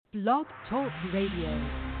Blog Talk Radio.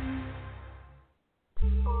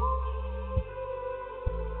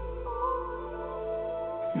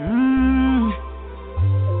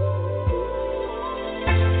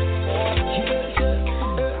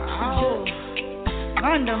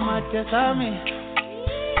 Manda mate kami,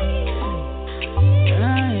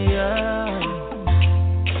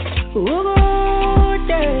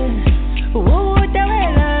 Ugote, ugote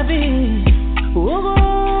welabi,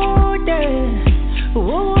 ugote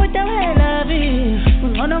welabi.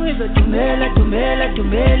 Unono mizo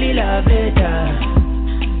tumeli la veta.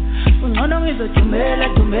 Unono mizo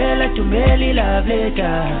tumeli la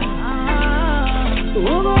veta.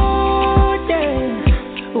 Ugote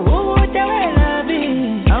welabi,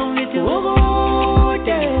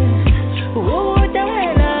 ugote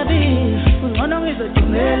welabi. Unono mizo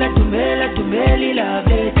tumeli la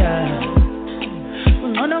veta.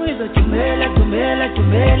 Unono mizo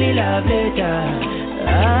tumeli la veta.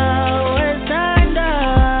 Wesanda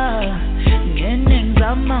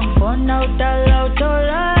nyenengzama mfona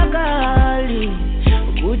utolakali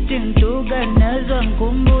ukuthi ngituka nezwa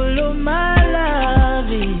ngikumbula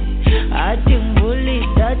malavi athi ngivuli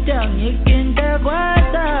data ngikinte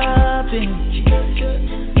kwasapi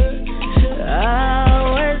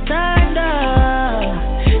wesanda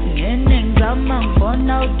nyenengzama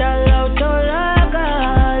mfona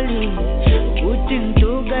utolakali ukuthi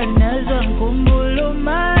ngituka nezwa ngikumbula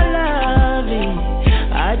malavi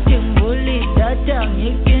athi ngivuli data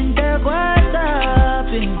ngikinte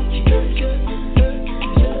kwasapi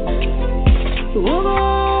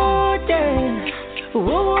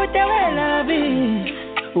ugote welabi,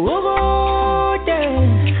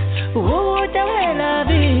 ugote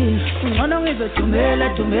welabi. Unono mizo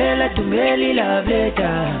tumeli la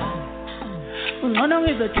veta. Unono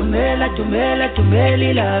mizo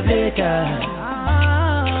tumeli la veta.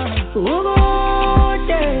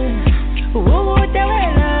 Ugote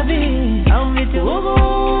welabi,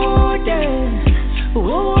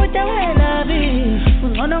 ugote welabi.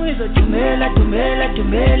 Unono mizo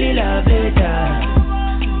tumeli la veta.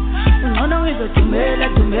 Unono mizo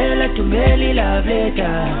tumeli la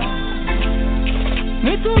veta.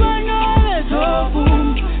 Mitubano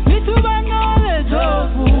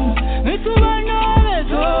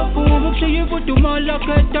lezofu Mukshiyi futumala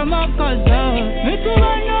keta makaza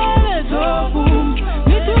Mitubano lezofu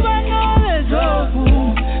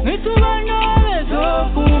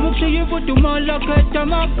Mukshiyi futumala keta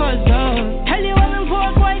makaza Tell you I'm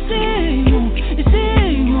for quite see you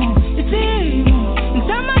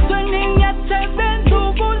Nsama turning at 7 to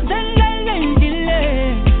bulls and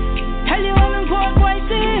delay Tell you I'm for quite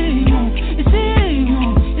see you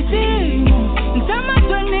Nsama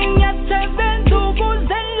turning at 7 to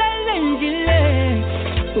bulls and delay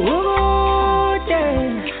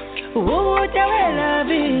Ugote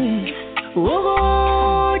welabi,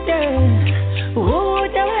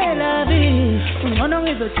 ugote welabi. Unono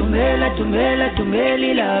mizo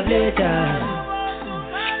tumeli la veta.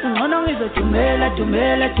 Unono mizo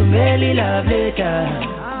tumeli la veta.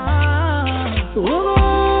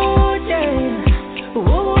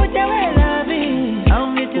 Ugote welabi,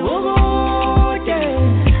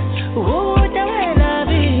 ugote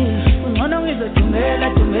welabi. Unono mizo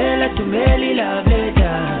tumeli la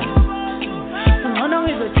veta. Unono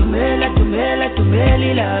mizo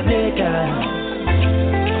tumeli la veta.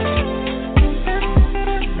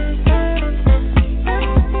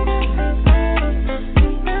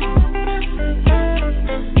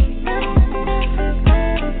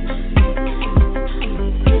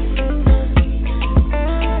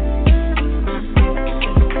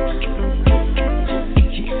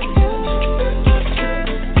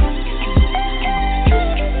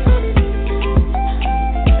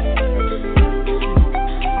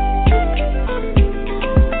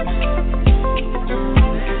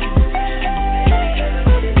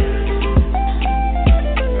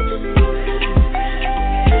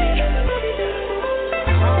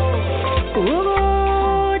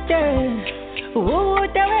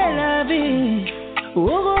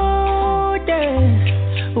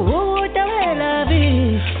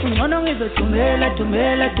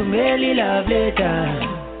 Tumeli la veta.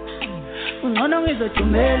 Unono mizo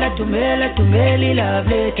tumeli la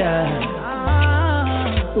veta.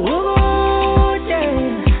 Ugote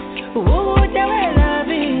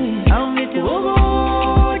welabi,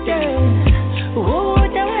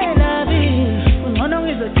 ugote welabi. Unono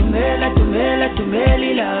mizo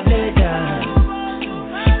tumeli la veta.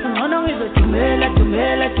 Unono mizo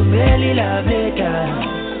tumeli la veta.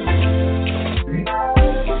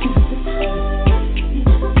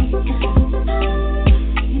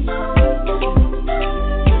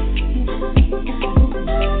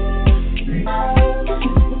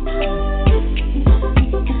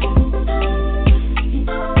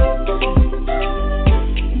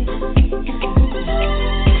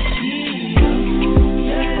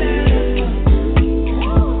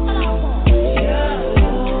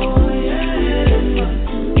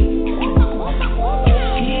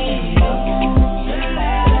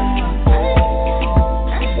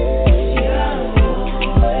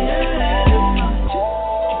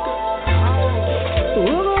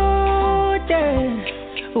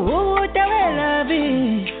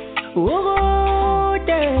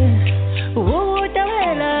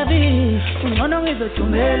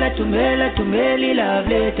 ngizothumela love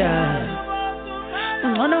letter.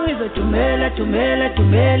 Ngcono ngizothumela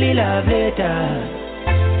love letter.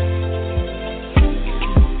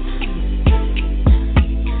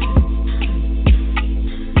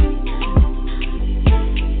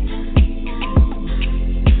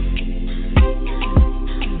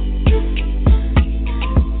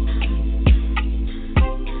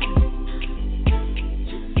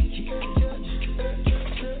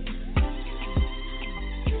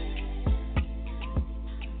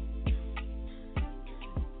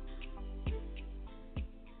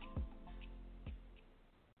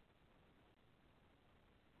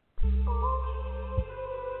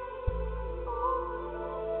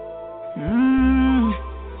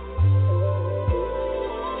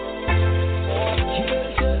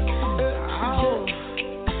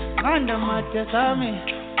 Kami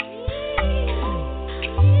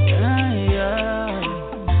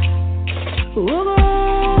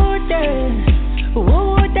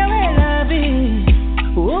Ugude welabi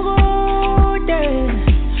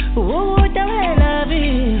Ugude welabi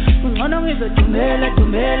Ngcono ngizothumela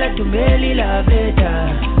love letter.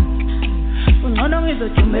 Ngcono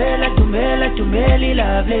ngizothumela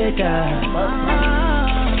love letter.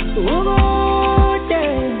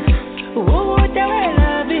 Ugude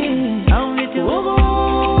welabi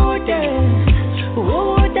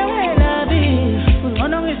Ugude welabi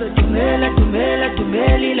Ngcono ngizothumela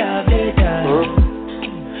love letter.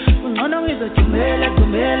 Ngcono ngizothumela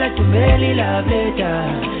love letter.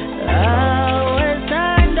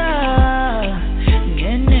 Wesanda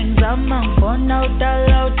ngizama ngifuna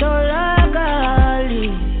utolakali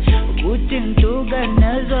ukuthi ngituka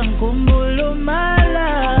nezwe ngikhumbula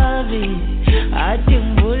umalavi athi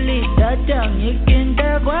ngivula idatha ngikinte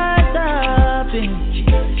kwaTapi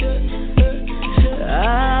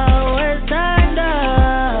wesanda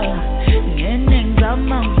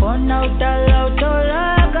ngizama ngifuna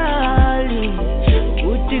utolakali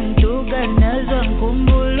ukuthi ngituka nezwe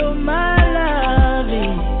ngikhumbula umalavi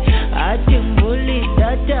athi ngivula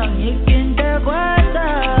idatha ngikinte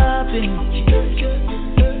kwaTapi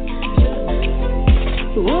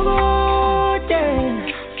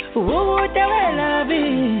Ugude welabi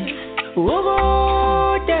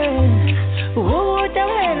Ugude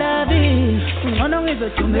welabi Ngcono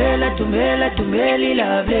ngizothumela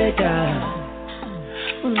love letter.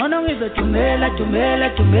 Ngcono ngizothumela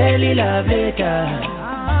love letter.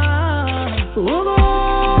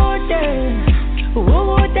 Ugude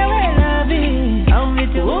welabi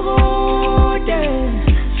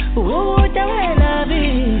Ugude welabi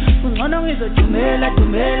Ngcono ngizothumela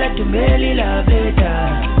love letter.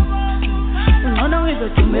 Ngcono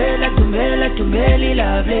ngizothumela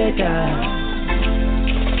love letter.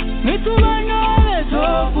 Mitubano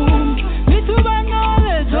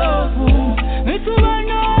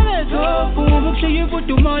lezofu Mukushiye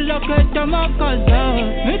futumala keta makaza.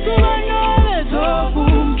 Mitubano lezofu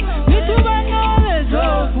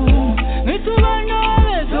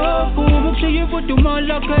Mukushiye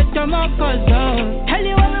futumala keta makaza. Tell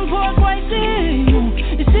you I'm for quite see you.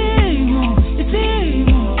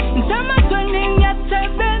 Sama turning at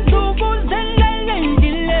 7 to bulls and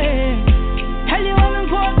delay. Tell you I'm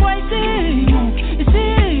for quite see you.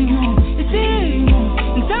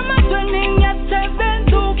 Sama turning at 7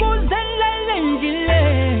 to bulls and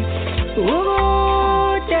delay.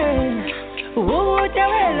 Ugude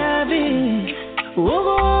welabi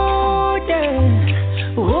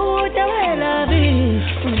Ugude welabi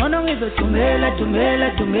Ngcono ngizothumela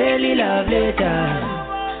love letter.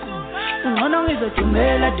 Ngcono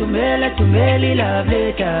ngizothumela love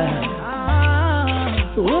letter.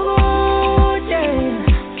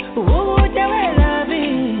 Ugude welabi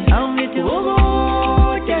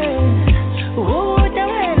Ugude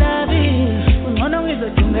welabi Ngcono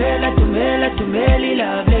ngizothumela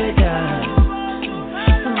love letter.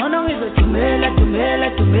 Ngcono ngizothumela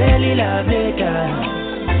love letter.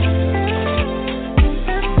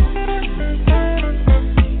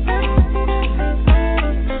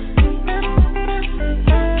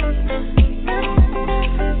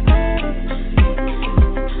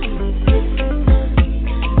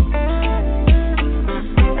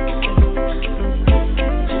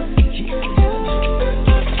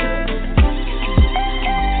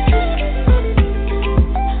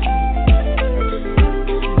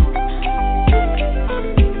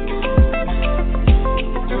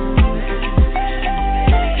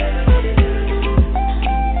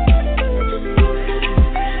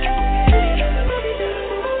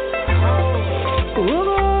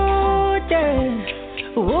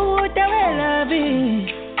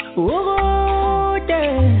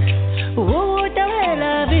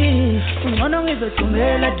 Ngcono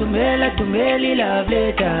ngizothumela love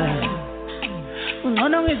letter.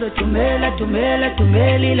 Unono ngizothumela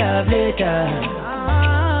love letter.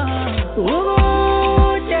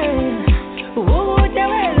 Ukude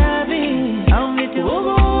welabi. Awungithi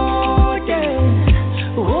ukude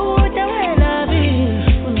welabi.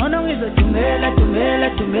 Unono ngizothumela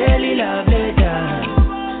love letter.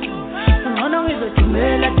 Unono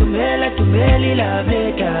ngizothumela love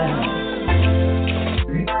letter.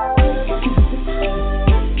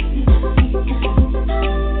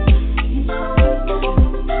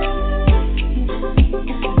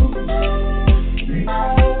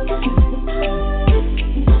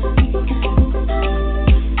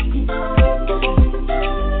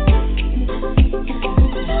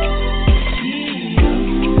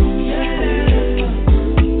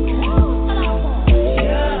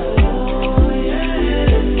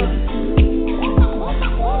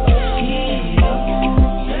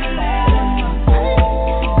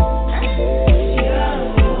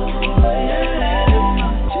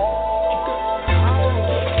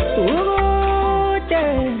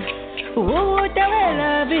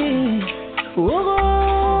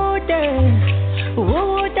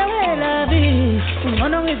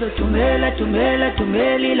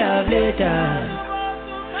 Thumela love letter.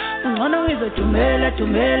 Unono ngizothumela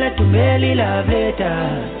love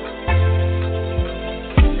letter.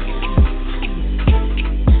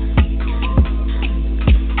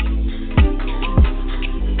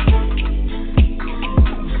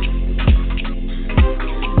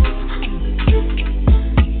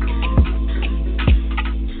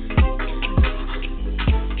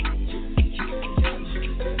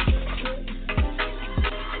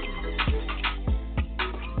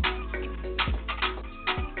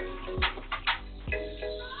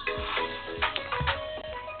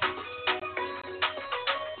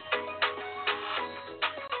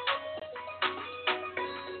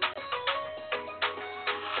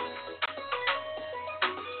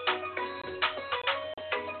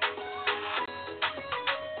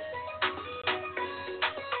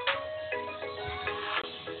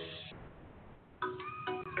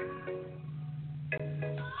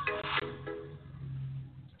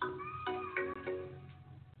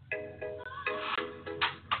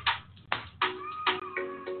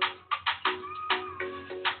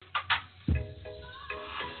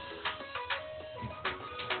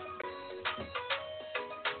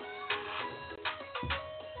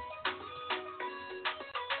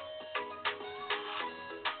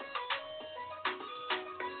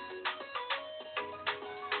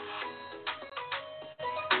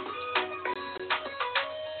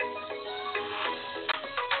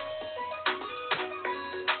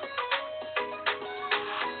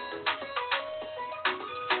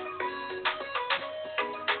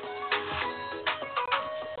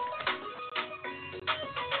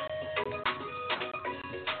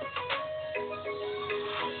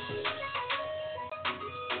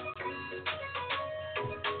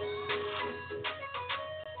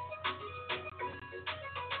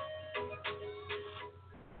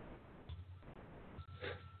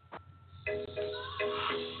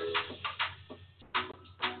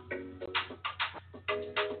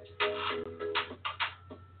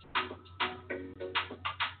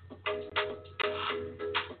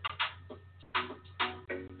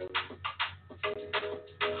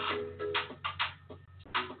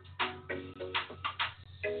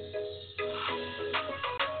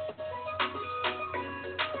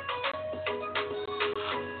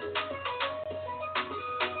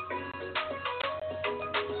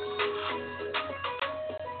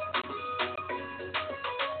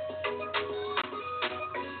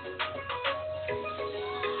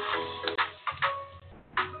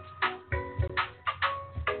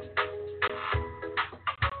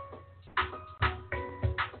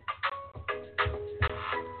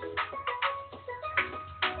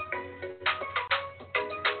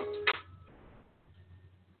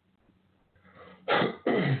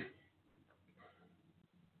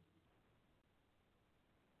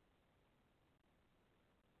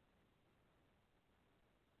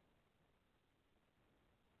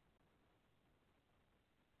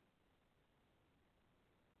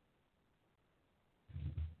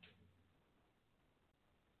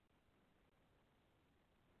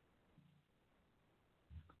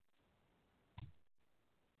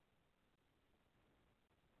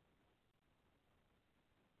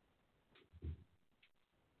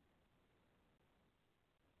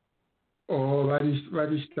 Oh, waar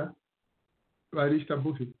is dat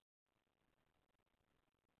boekje?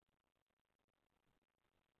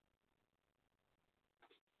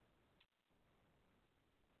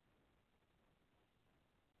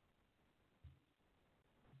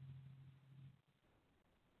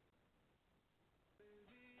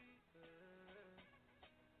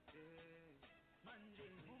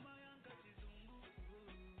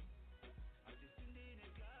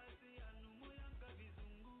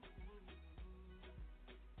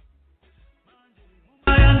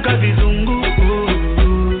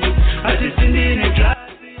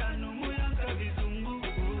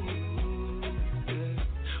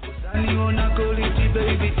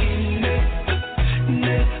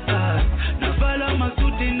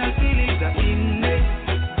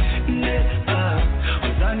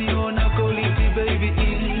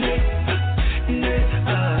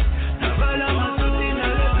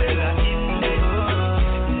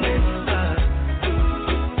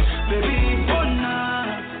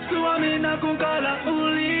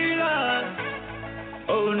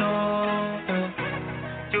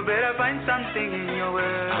 better find something in your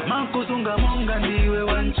world. Amakusunga monga ndiwe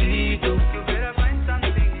wanchito. You better find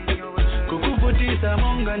something in your world. Kukuputisa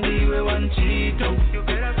monga ndiwe wanchito. You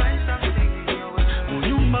better find something in your world.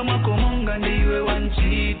 Munyumba mwako monga ndiwe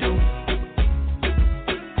wanchito.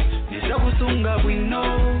 Nisakusunga bwino.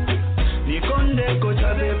 Nikonde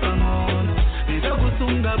kochabe pangono.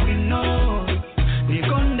 Nisakusunga bwino.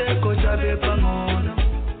 Nikonde kochabe pangono.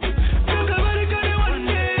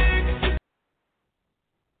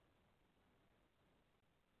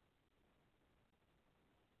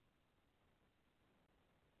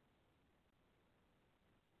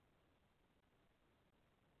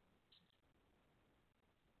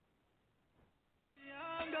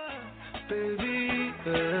 Baby,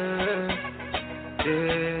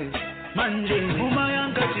 manje muma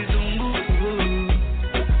yanka chizungu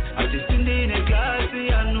atisindine klasi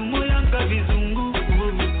anumu yanka vizungu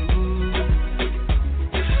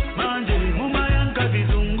manje muma yanka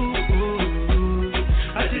vizungu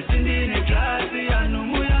atisindine klasi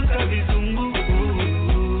anumu yanka vizungu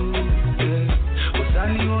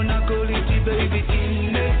usani ona quality baby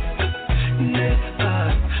inne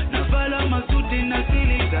navala masuti na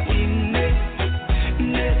silika inne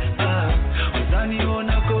usani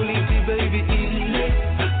ona quality baby inne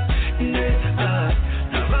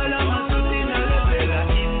navala masuti na lepela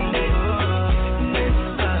inne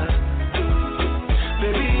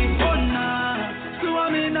baby bona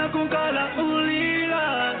suami na kunkala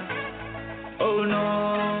ulila. Oh no,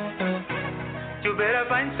 you better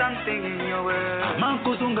find something in your world.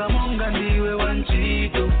 Makusunga monga ndiwe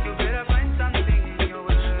wanchito. You better find something in your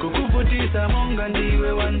world. Kukuputisa monga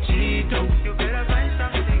ndiwe wanchito. You better find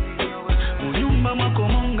something in your world. Munyumba mwako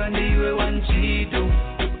monga ndiwe wanchito.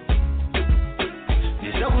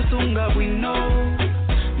 Nisakusunga bwino.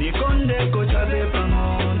 Nikonde kochabe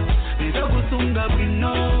pangono. Nisakusunga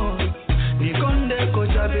bwino. Nikonde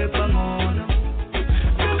kochabe pangono.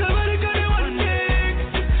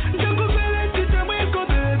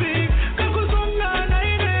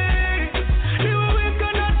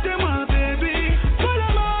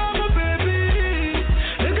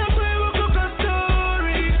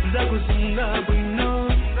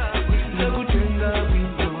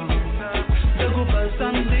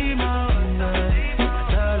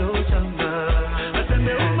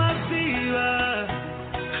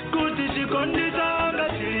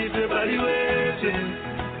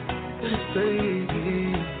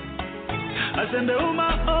 Asembe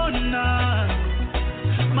umaona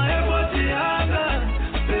maepoti yanga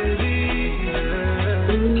baby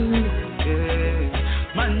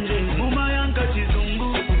manje muma yanka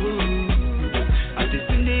chizungu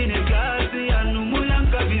atisindine klasi anumu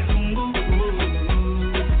yanka vizungu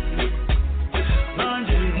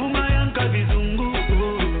manje muma yanka vizungu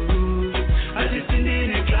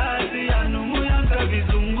atisindine klasi anumu yanka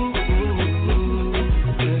vizungu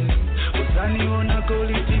usani ona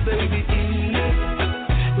quality baby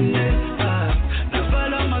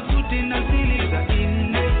navala masuti na silika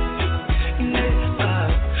inne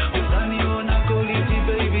usani ona quality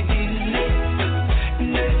baby inne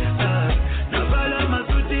navala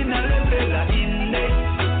masuti na lepela inne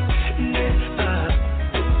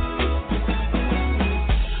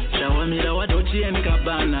shawamira wa Dolce &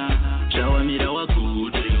 Gabbana shawamira wa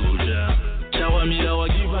Gucci shawamira wa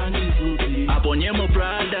Givenchy suti aponyemo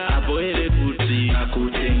Prada apoere kuti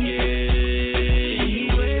akutenge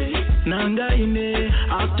nanga ine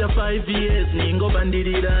after 5 years ningo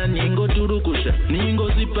bandirira ningo turukusha ningo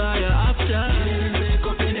zipaya after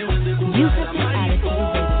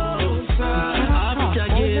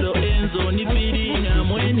gero enzo nipirinya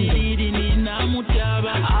mweni liri nina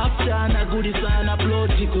mutaba after nagulisana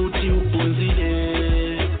ploti kuti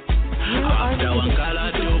upunzire after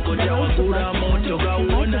wankala toko chawakura moto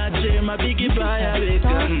kauona chema bigi paya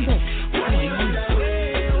beka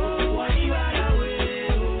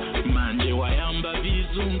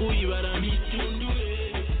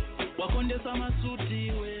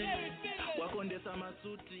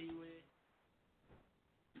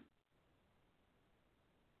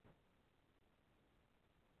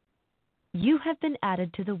You have been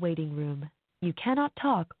added to the waiting room. You cannot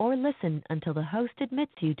talk or listen until the host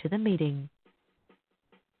admits you to the meeting.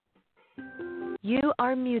 You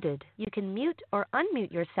are muted. You can mute or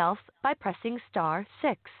unmute yourself by pressing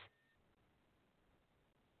 *6.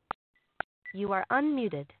 You are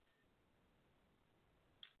unmuted.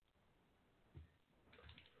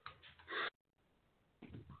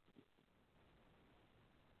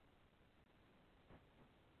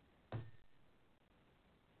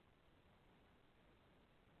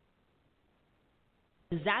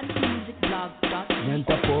 ZambiaMusicBlog.com.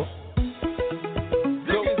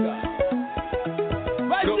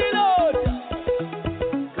 Go.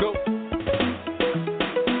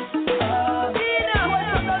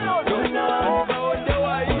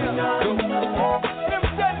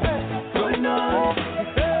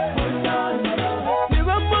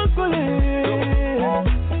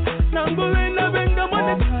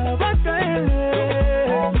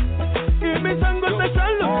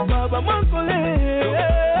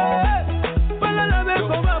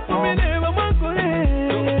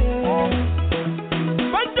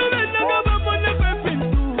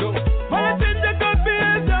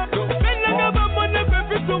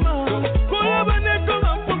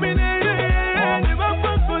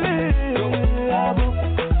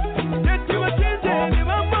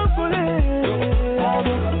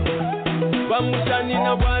 Bamutani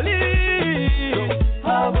na wali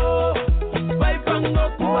Habo Baipango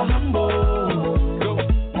kuwa hambo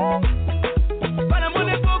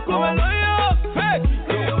Panamone koko waloyo Fake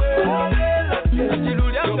Iwe halela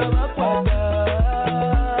Jilulianga wakwata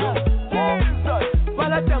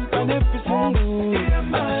Wala champane pisungu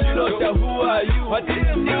Shilota who are you What is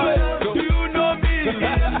you Do you know me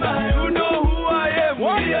You know who I am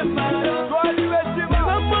Why am I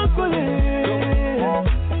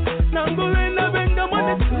Nangule na benga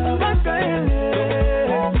mwane kubaka ele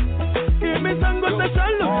Imisango ta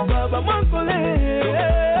chalo baba mwankole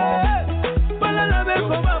Bala la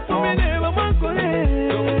beko bapumine ba mwankole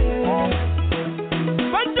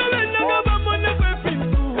Pantole naga ba mwane kwe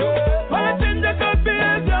pintu Wala chenja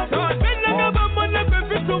kapieza Benaga ba mwane kwe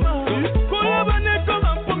pituma Kula bane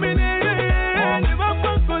koma pumine Ni ba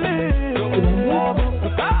mwankole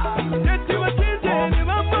Yeti wa chinje ni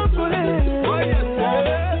ba mwankole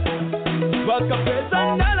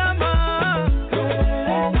Wakapesa ndalama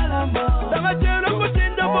Tamachero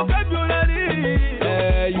kuchinja vocabulary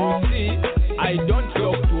You see, I don't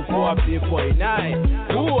talk to poor people in I.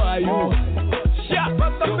 Who are you? Sha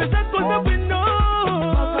Wakapesa kosa bino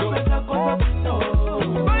Wakapesa kosa bino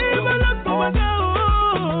Baimala kumadao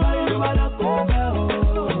Baimala kumadao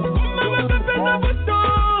Kuma wakapesa buto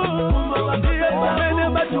Kuma wakapesa Mene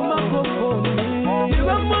batuma kokoni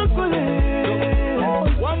Iwa mwakule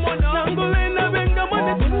Wamona Nangule na benga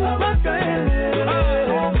mwane kubaka ele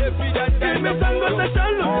Imisango ta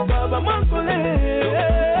chalo baba mwakule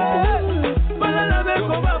Bala la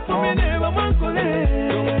beko bapumine ba mwakule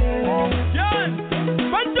Yan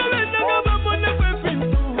Pantole naga ba mwane kwe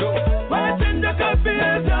pintu Wala chenja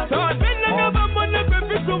kapieza Benaga ba mwane kwe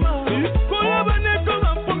pituma Kula bane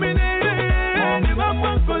koma pumine Ni ba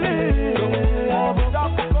mwakule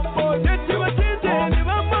Yeti wa chinje ni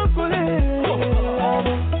ba mwakule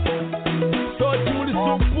So chuli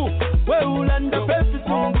supu We ulanda pepi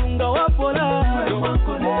sungunga wapola We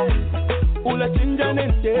mwakole Ula chinja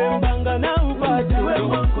nente mbanga na ubaji We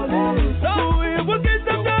mwakole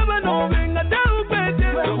Uiwukisa kaba no venga da upete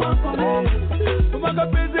We mwakole Umaka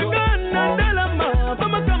peze gana ndalama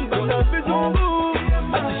Pama kamba na pizungu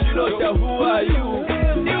Atishilota who are you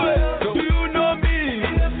Do you know me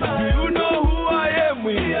Do you know who I am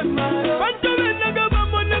Pantole naga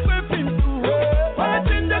bamone kwe pintu Wala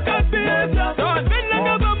chinja kapieza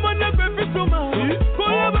Benaga bamone kwe pituma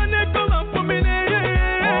Kula bane koma pumine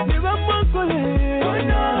Ni ba mwakole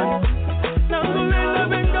Nangule na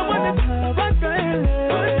benga mwane kubaka ele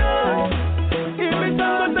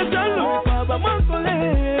Imisango ta chalo baba mwakole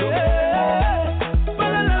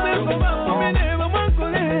Bala la beko bapumine ba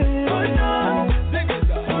mwakole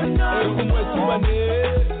Kumwetu wane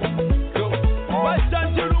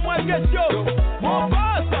Wachanjiru mwagesho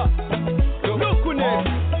Mombasa Lukunet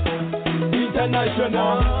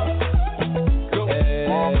International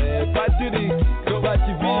Patrick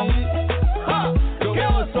Bativi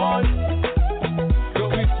Kelson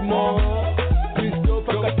Chris Mo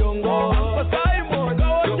Christopher Katongo Simon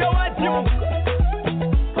Kawote Wachimuka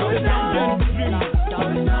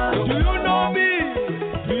Do you know me?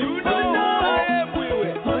 Do you know I am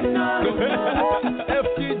everywhere?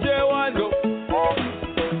 FTJ1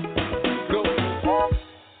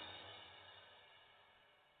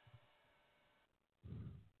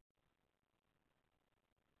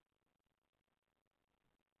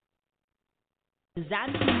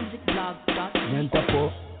 ZambiaMusicBlog.com Nyantapo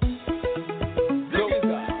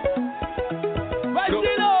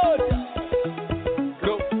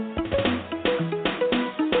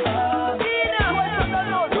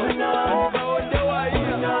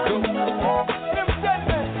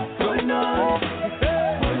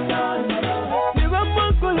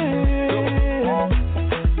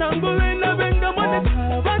Nangule na benga mwane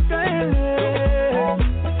kubaka ele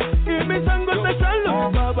Imisango ta chalo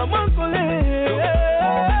baba mwakole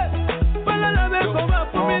Bala la beko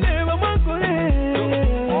bapumine ba mwakole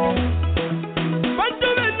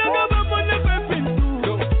Pantole naga ba mwane kwe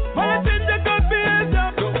pintu Wala chenja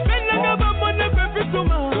kapieza Benaga ba mwane kwe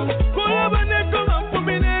pituma Kula bane koma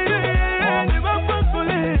pumine Ni ba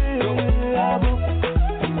mwakole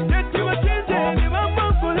Yeti wa chinje ni ba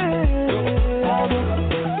mwakole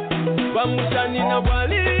Bamutani na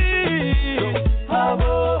wali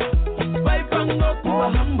Habo Baipango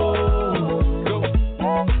kuwa hambo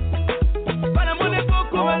Panamone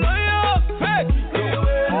koko waloyo Fake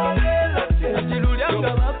Iwe halela Jilulianga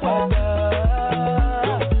wakwata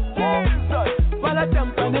Wala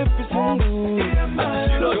champane pisungu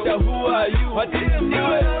Shilota who are you What is you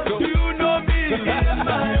Do you know me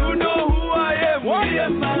You know who I am Why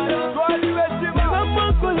am I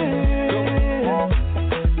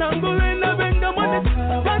Nangule na benga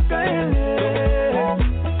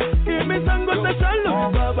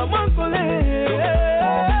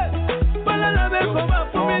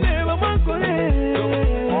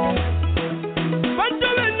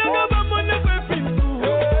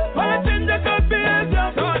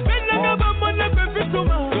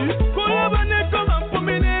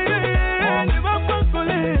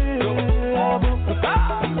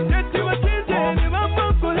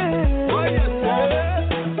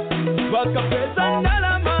bakapeza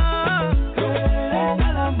ndalama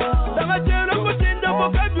tabachero kutinda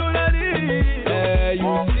vocabulary.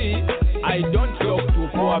 You see, I don't talk to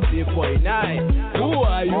poor people in I. Who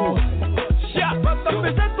are you? Sha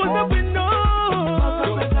bakapeza koza bwino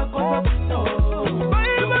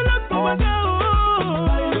bayibala kobadao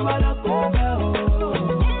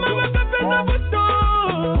mama bakapeza buto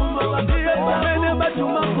ndiye bamene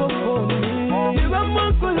batuma kokoni iba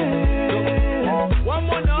makole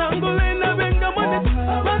wamona nangulena benga mone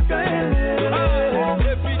bakaele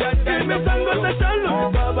imisango tachalo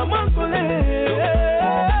baba makole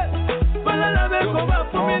balala beko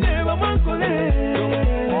bafumine ba makole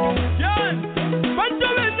yan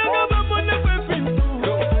banjabena gaba mone kwepintu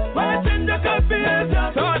bachenja kapieza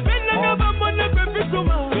bena gaba mone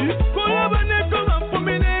kwepituma kola baneko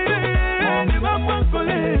bafumine ni ba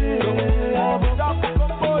makole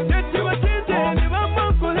yeti batite ni ba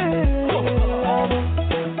makole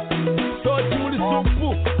so tuli supu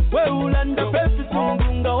we ulanda pesi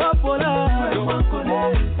tungunga wapola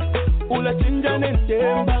ula chinja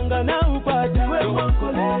nentembanga na upata we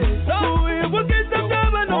wakole uibukisa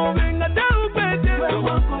mjaba no venga da upete we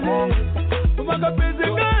wakole wakapeze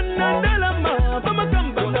kana ndalama kama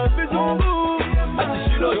kamba na vizungu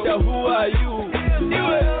atishilota who are you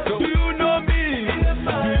do you know me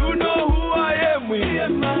do you know who I am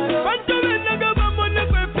pancho vena gaba mone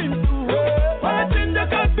kwe pintu wala chinja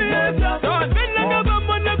kapieza vena gaba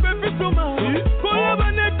mone kwe pituma kola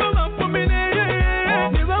baneko mafumine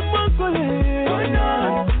ni bamakole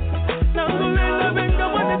nangulela benga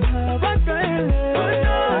mone bakaele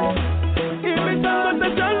imisango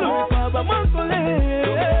tachalo baba makole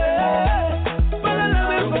balala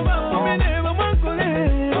beko bafumine bamakole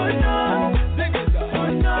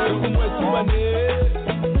kumwesubane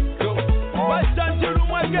bachanjiru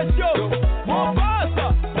mwagesho Mombasa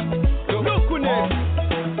Lukunet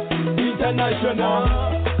International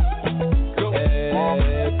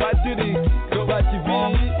Patrick Pativi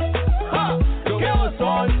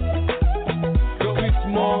Kelson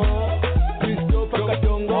Chrismo Christopher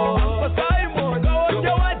Katongo Simon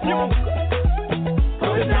Kawote Wachimuka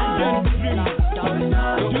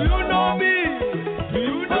Do you know me? Do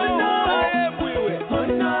you know who I am?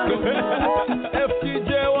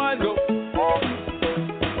 FTJ1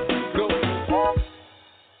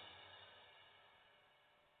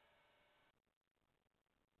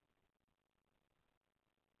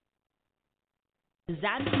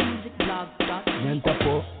 ZambiaMusicBlog.com.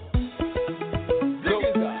 Nyantapo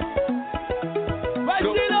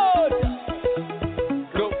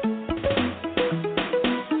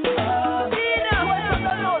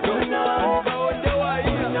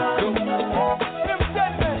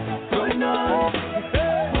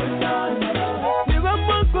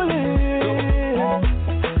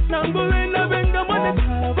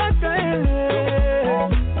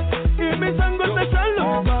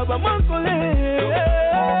Baba Makole,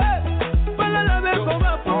 balala beko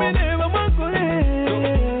bapu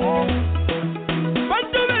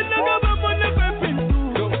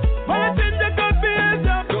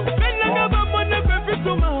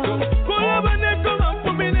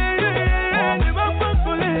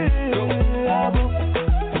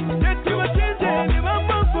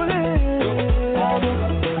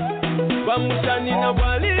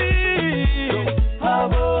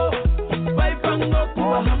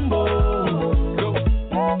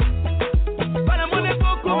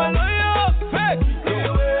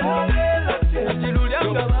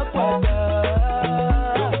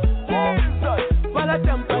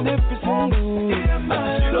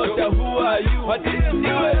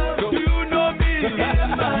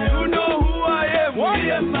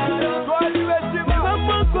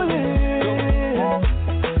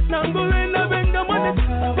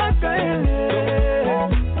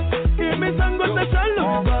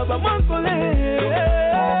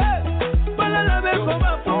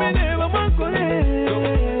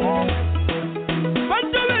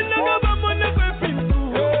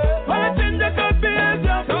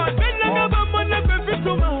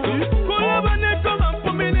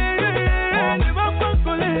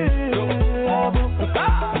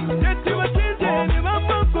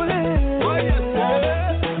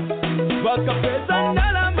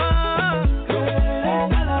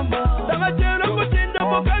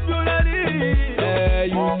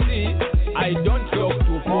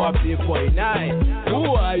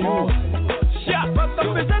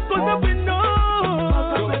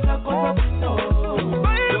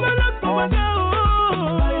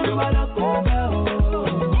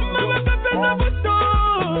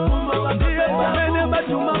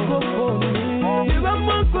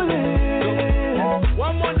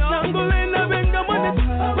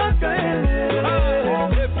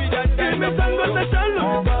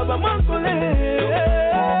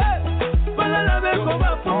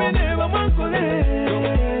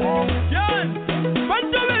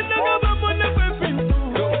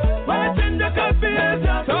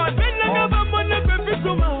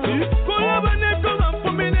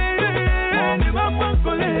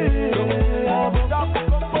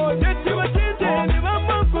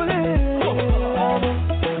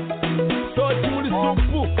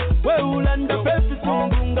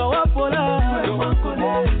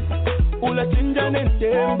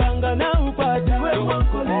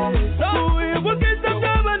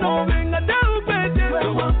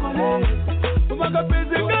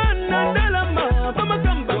Wapezekana ndalama mama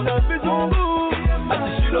kamba na vizungu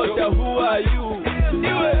ati Shilota, who are you?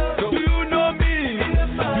 Do you know me?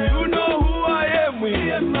 Do you know who I am?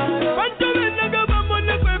 Pantole nagaba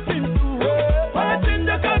mone kwe pintu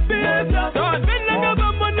wanachenja kabisa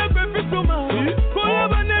nagaba mone kwe pituma kola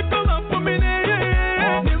bane koma fumine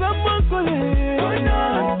ni wamakole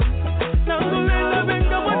nangule na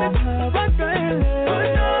benga mone tabaka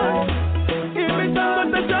ime tango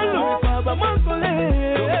tajalo baba makole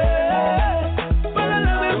bala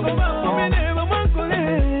la benga mama fumine wamakole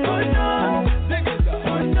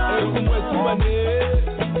kumwe tumane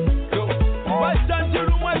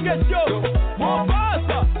wachanjiru mwagesho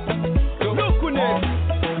Mombasa Lukunet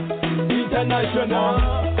International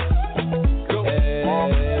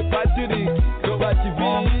Patrick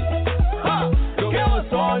Bativi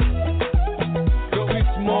Kelson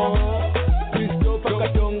Christmo Christopher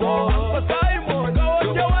Katongo Simon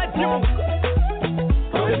Kawote Wajimuka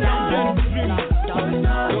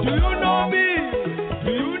Do you know me?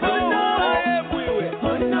 Do you know who I am?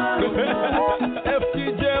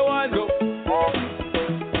 FTJ1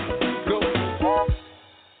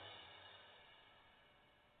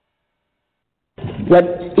 What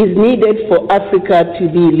is needed for Africa to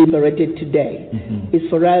be liberated today is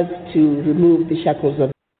for us to remove the shackles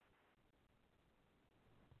of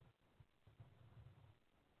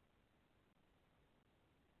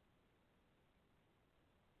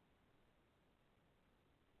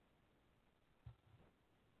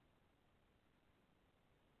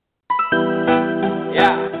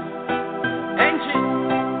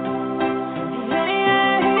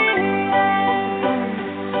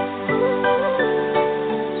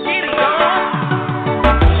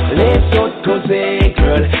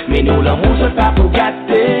girl, mais nous l'amour se fait pour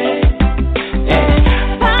gâter.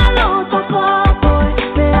 Parlons ton corps,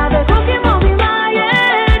 mais avec aucun mot mimaillé.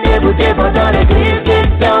 Début dans l'église, qui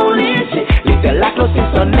dans l'ici. Little la close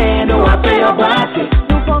sonne, nous après au brassé.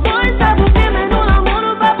 Nous pouvons être bouquet, mais nous l'amour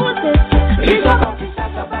nous pas pousser. Ils sont comme ça,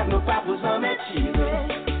 ça va nous pas vous en mettre tirer.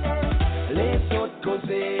 Les autres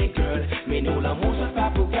causer, girl, mais nous l'amour se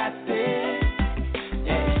fait pour gâter.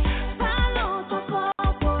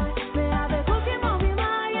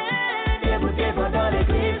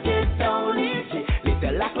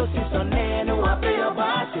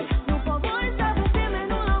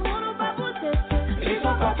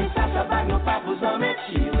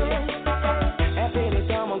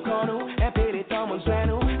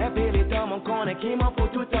 Came up pour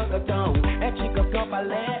tout un temps, et tu comme ton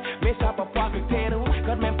palais, mais ça peut pas que t'es nous,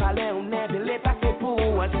 quand même palais, on est belé, pas que pour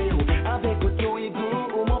un zéro, avec auto et goût,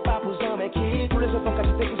 ou mon pas pour ça, mais qui, tous les autres ont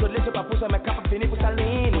qualité, qu'ils ont laissé pas pour ça, mais capable de finir pour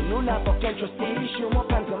salir, nous n'avons qu'un chose, je suis mon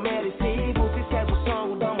pan comme ici, vous si c'est vous sang,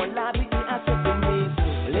 ou dans mon labri, et un seul de mise,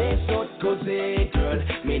 les autres causer, girl,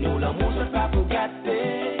 mais nous l'amour se fait pour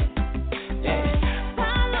gâter.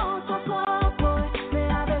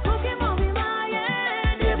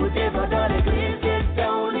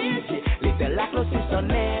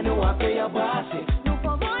 Nous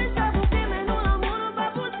pouvons être bouqués, mais nous l'amour nous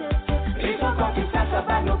pas pousser. Ils sont comme ça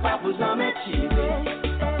va nous pas vous en mettre tirer.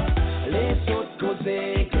 Les autres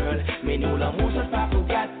causer, girl, mais nous l'amour se fait pour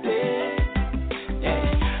gâter.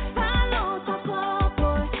 Parlons ton corps,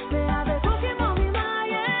 mais avec aucun mot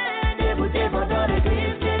mimaillé. Début dans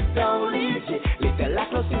l'église, qui dans l'ici. Little la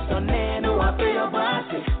close sonne, nous après au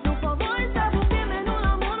brassé. Nous pouvons être bouqués, mais nous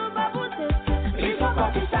l'amour nous pas pousser. Ils sont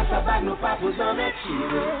comme ça va nous pas vous en mettre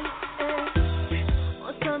tirer.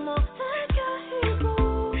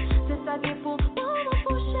 C'est ça qui pour nous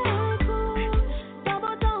coucher un coup.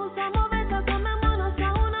 D'abord, ça mauvais, ça comme un mono, ça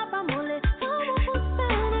on n'a pas molé. Ça on pousse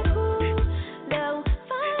un coup. Là où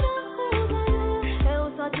ça et où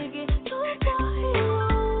ça tigui, tout pour hero.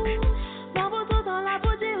 D'abord, tout dans la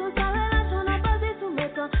bougie, où ça relâche, on n'a pas dit tout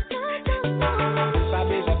mettant. Pas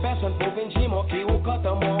besoin de personne pour venir moquer ou quand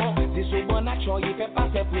on monte. Si sous bonne action, il fait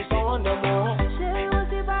passer plus en de mon. J'ai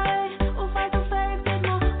aussi pareil, ou face au fait,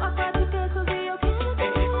 exactement.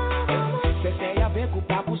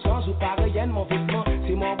 Pas pour sans ou pas rien mon vêtement.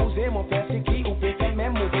 Si mon bousé, mon père, c'est qui ou peut faire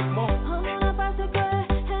même mon vêtement. On n'en a pas ce que,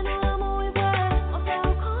 et nous l'amour est vrai. On fait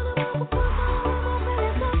encore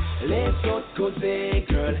de les autres causer,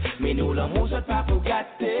 girl, mais nous l'amour c'est pas pour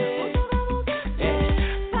gâter.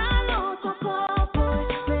 Parlons ton corps,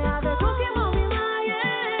 mais avec aucun mot mimaillé.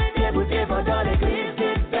 Début dans l'église, qui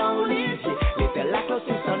dans l'ici. Little la close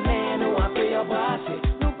sonne, nous après au brassé.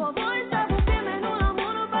 Nous pouvons être bouqués, mais nous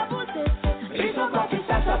l'amour nous pas pousser.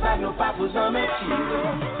 Ça va nous pas vous en mettre tirer.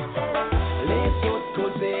 Les autres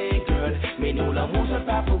causer, girl, mais nous l'amour c'est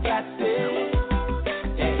pas pour gâter.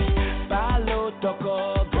 Parle au ton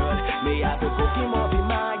corps, girl, mais avec aucun mot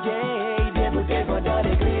mimaillé. Début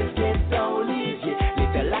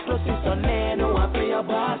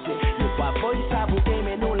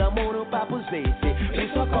sese.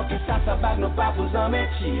 Liso kopi sasa bag no papu zame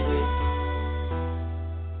chile.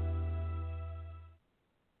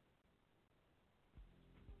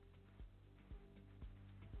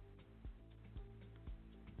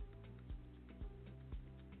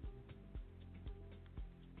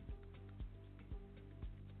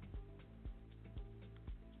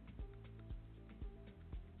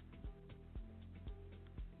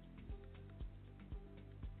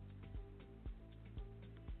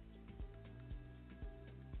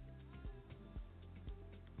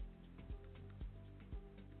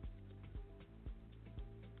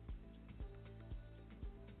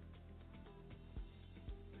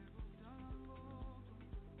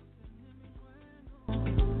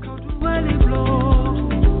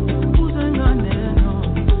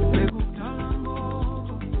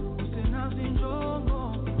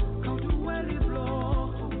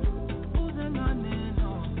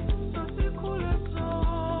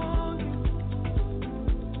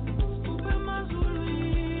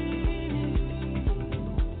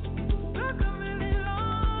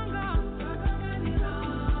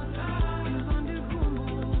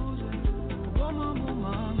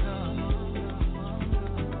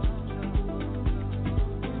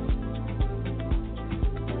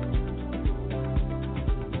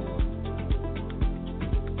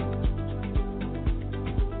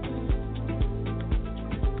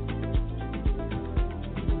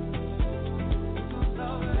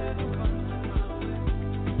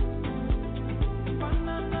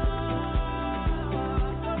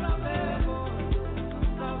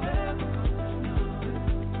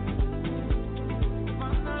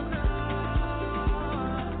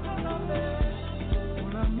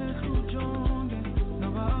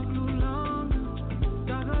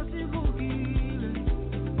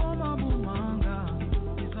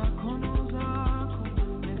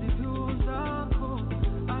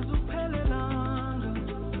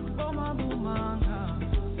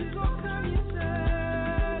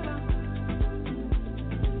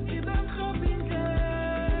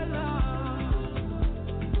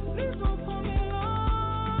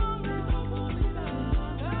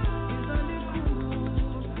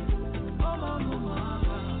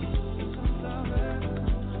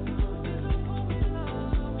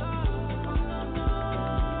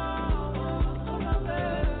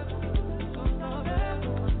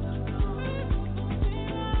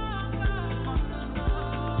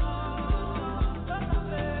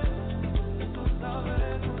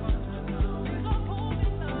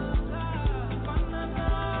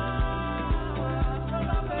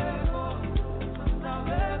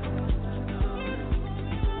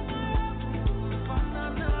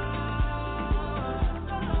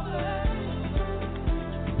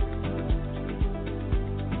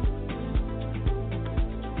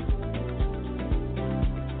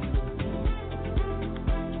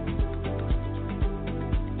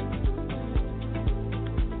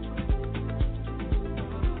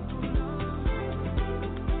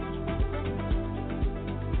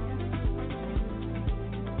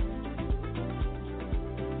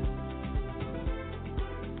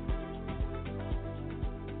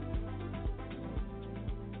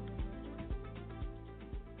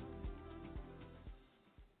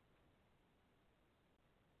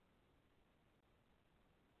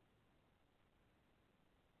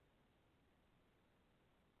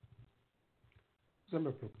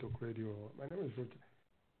 Zambia Blog Talk Radio. My name is Roger.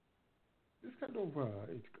 It's kind of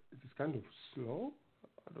it is kind of slow.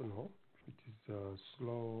 I don't know if it is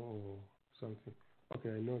slow or something.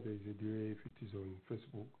 Okay, I know there is a delay if it is on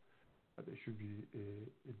Facebook, but there should be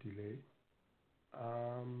a delay.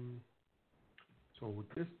 So we'll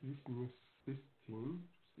test this new system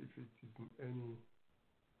to see if it is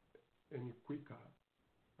any quicker.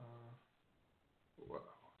 Wow.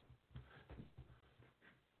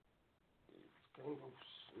 It's kind of on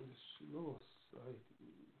the slow side.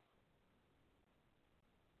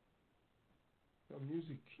 The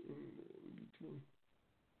music in between.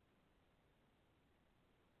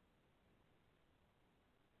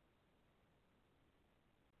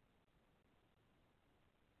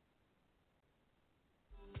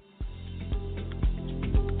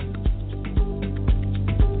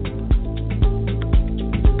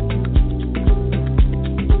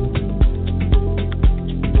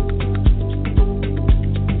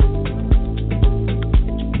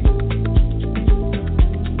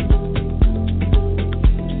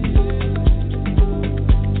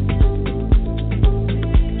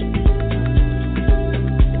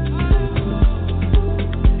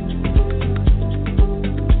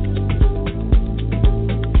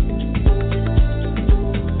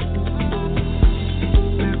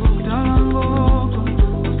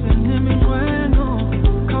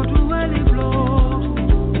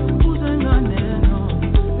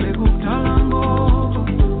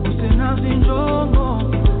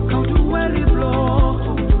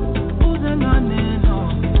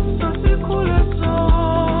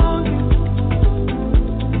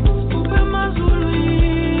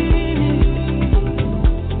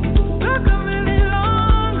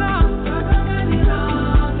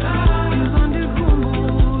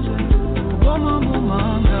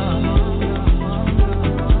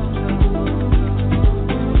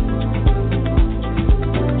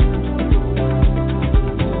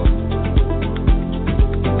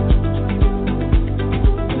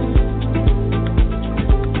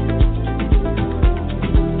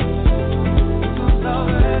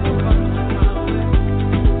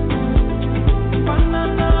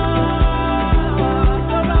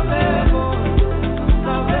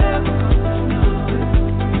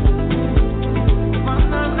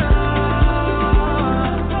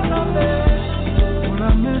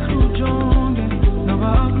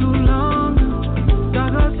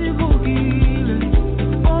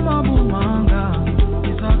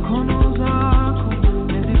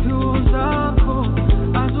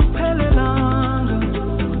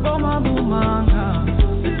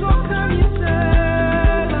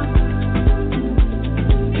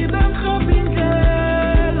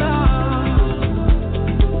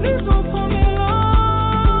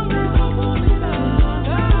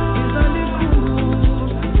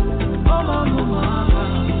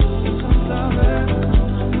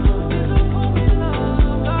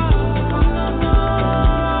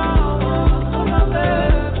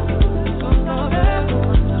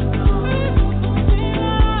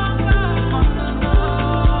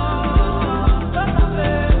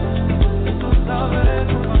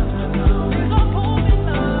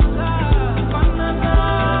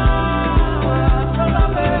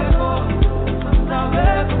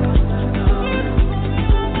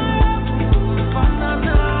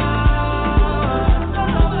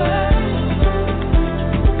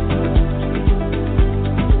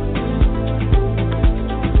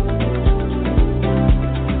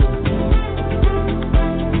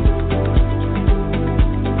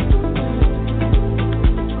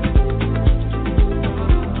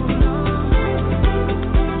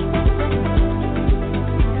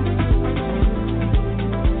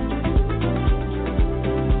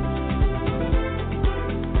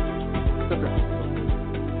 So,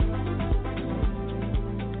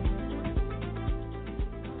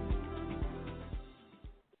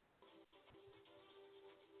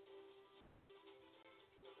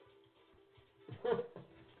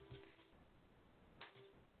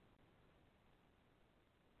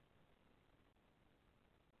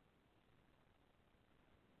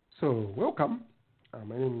 welcome.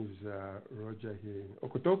 My name is Roger here in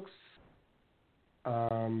Okotoks.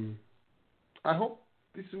 I hope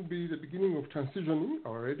this will be the beginning of transitioning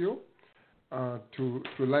our radio to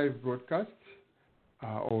live broadcast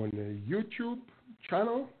on a YouTube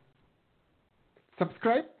channel.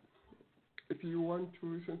 Subscribe if you want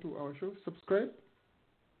to listen to our show. Subscribe,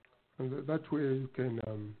 and that way you can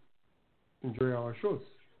enjoy our shows.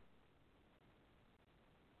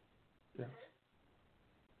 Yeah.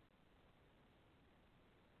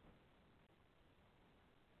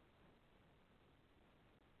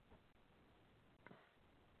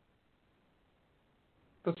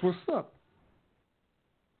 That's what's up.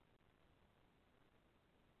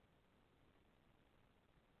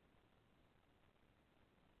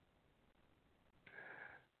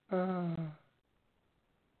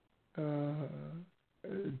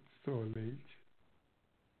 It's so late.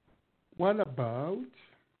 What about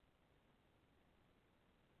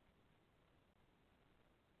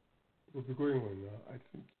we'll be going on I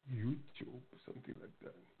think YouTube or something like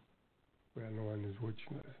that, where no one is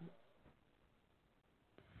watching us.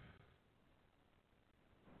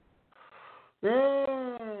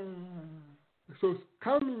 So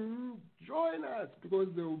come join us, because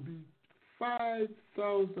there will be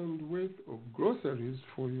 5,000 worth of groceries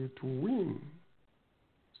for you to win.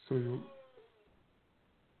 So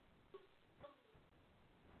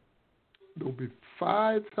there will be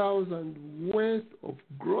 5,000 worth of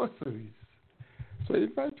groceries. So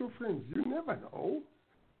invite your friends. You never know.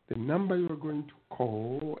 The number you are going to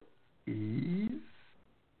call is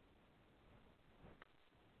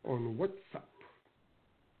on WhatsApp.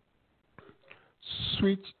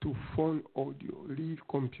 Switch to phone audio, leave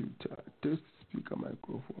computer, test speaker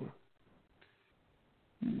microphone.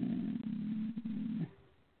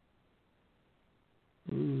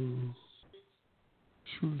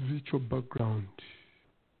 Choose virtual background.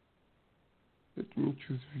 Let me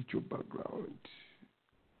choose virtual background.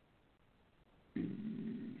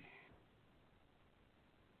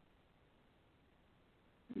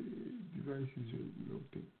 Device is ready. Now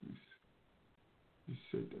take this. Is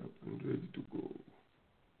set up and ready to go.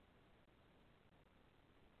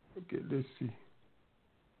 Okay, let's see.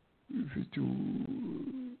 If it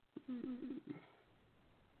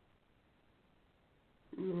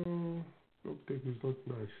no, Logtech is not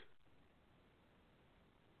nice.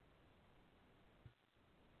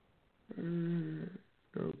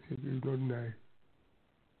 Okay, it's not nice.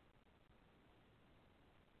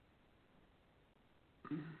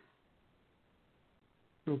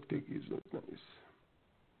 Logtech is not nice.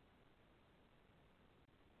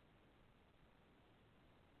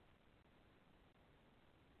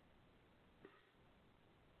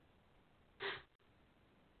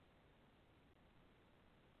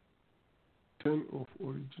 Turn off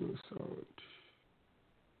original sound.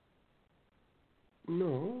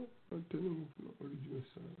 No, not turning off the original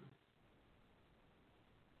sound.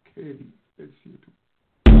 Okay, let's see it.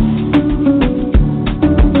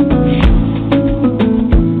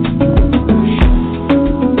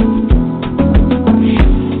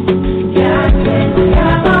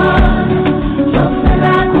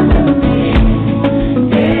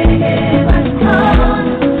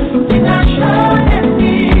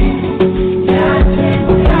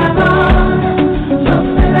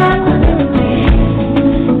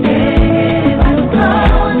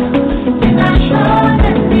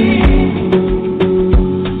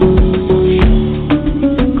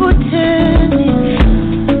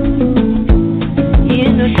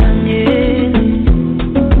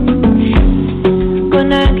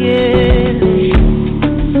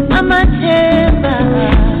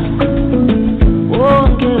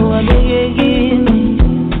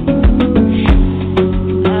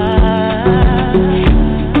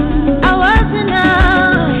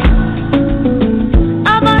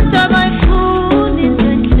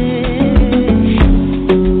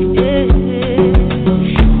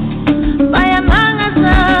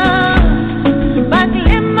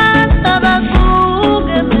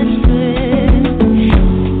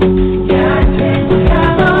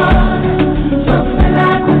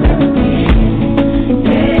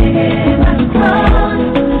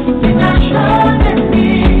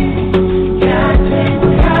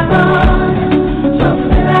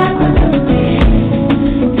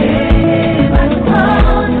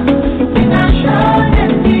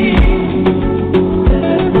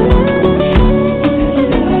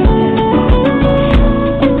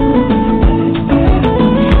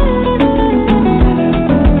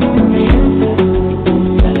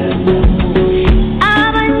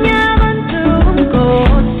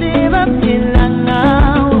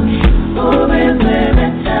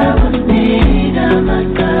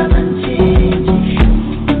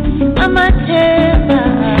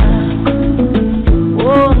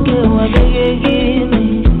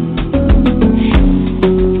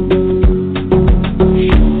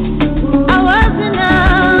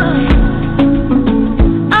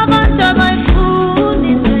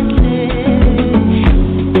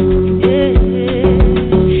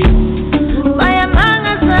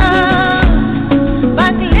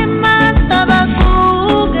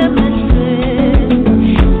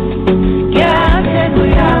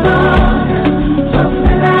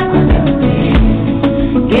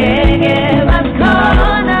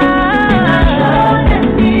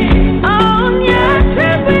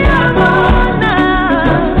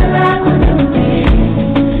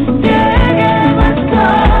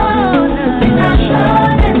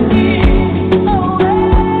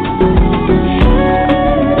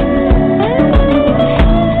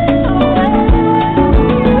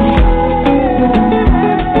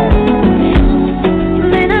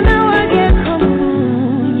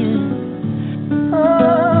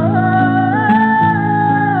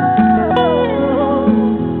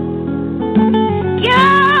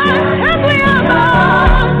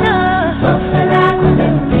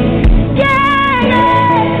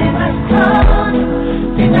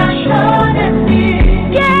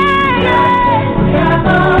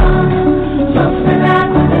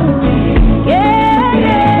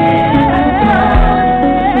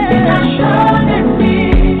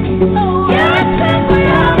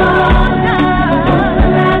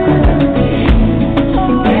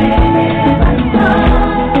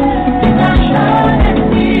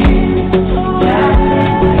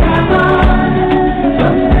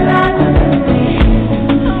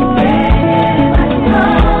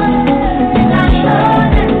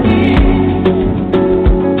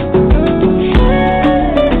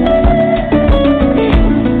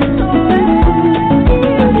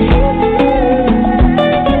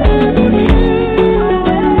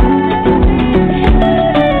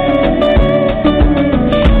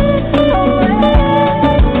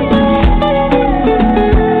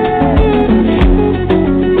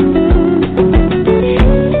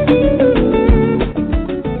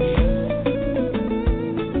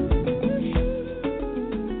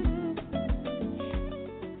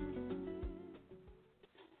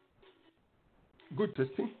 good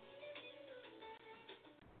testing.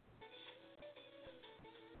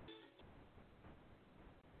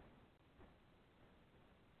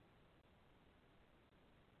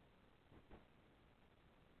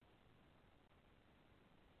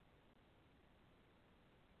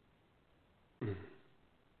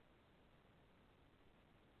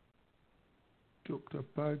 Dr.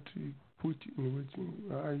 Patrick, put in waiting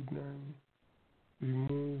I9,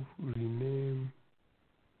 remove, rename,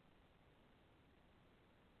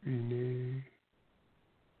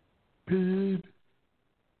 paid.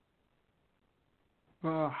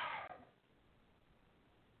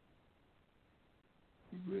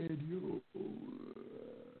 Radio.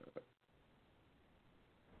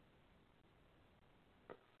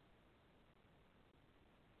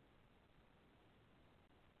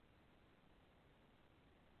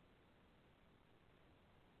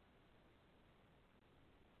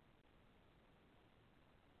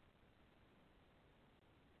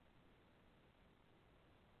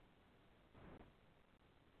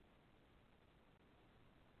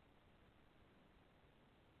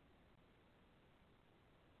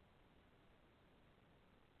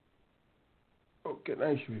 Okay,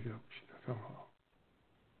 nice video somehow.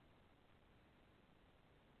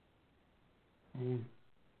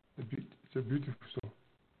 It's a beautiful song.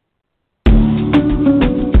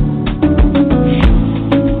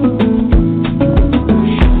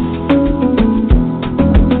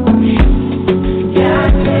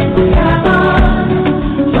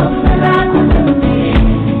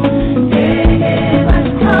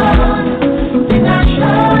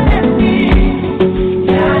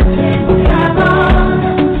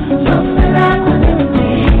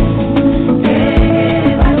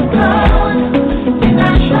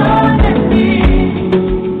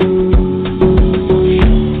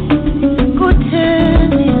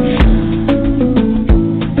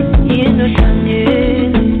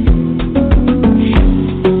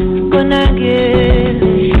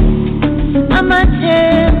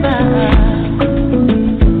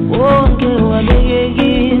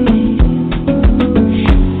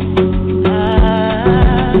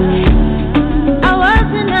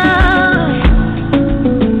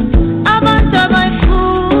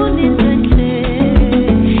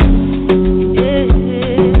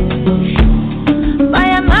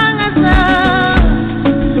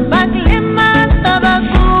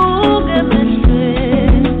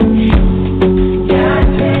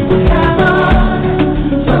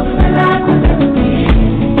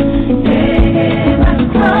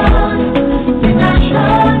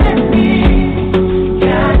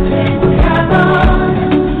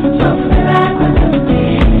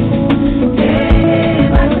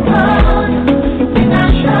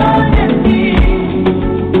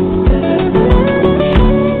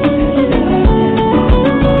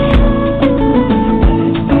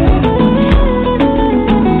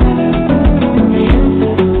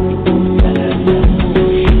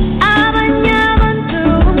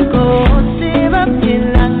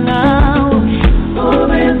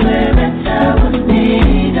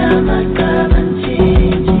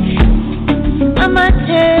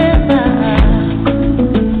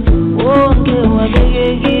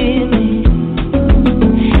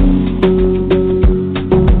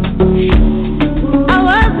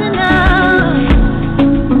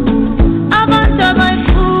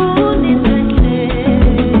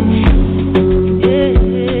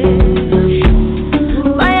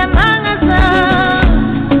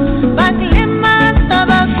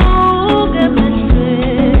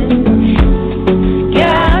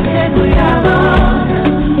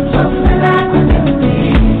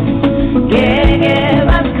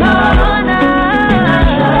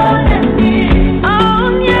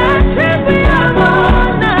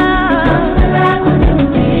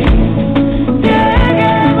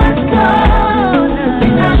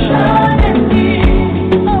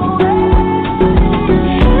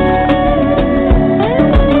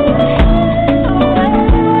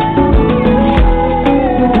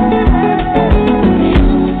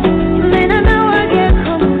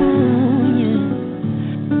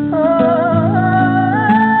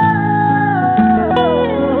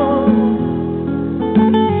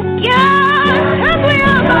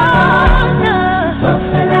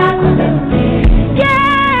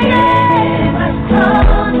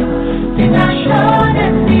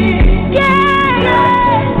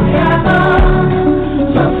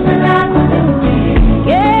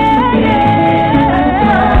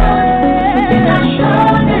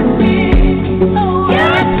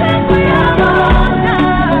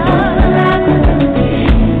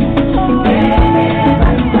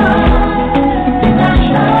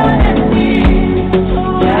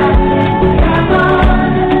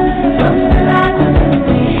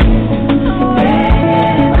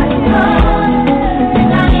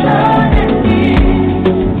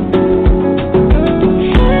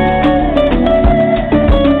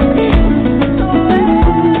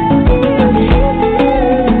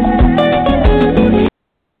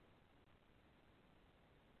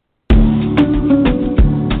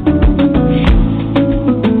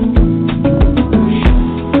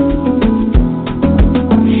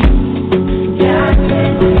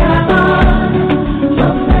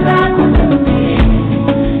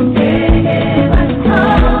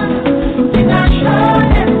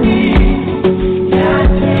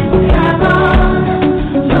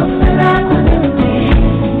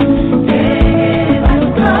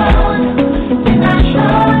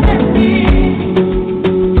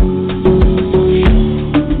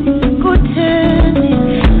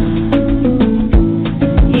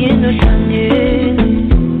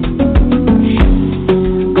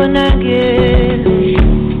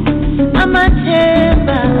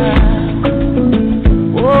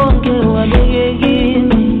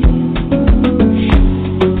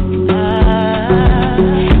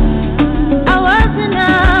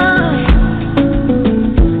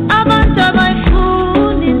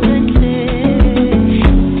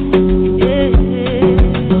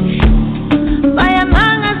 Baya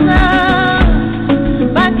mangasa,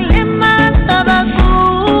 bakle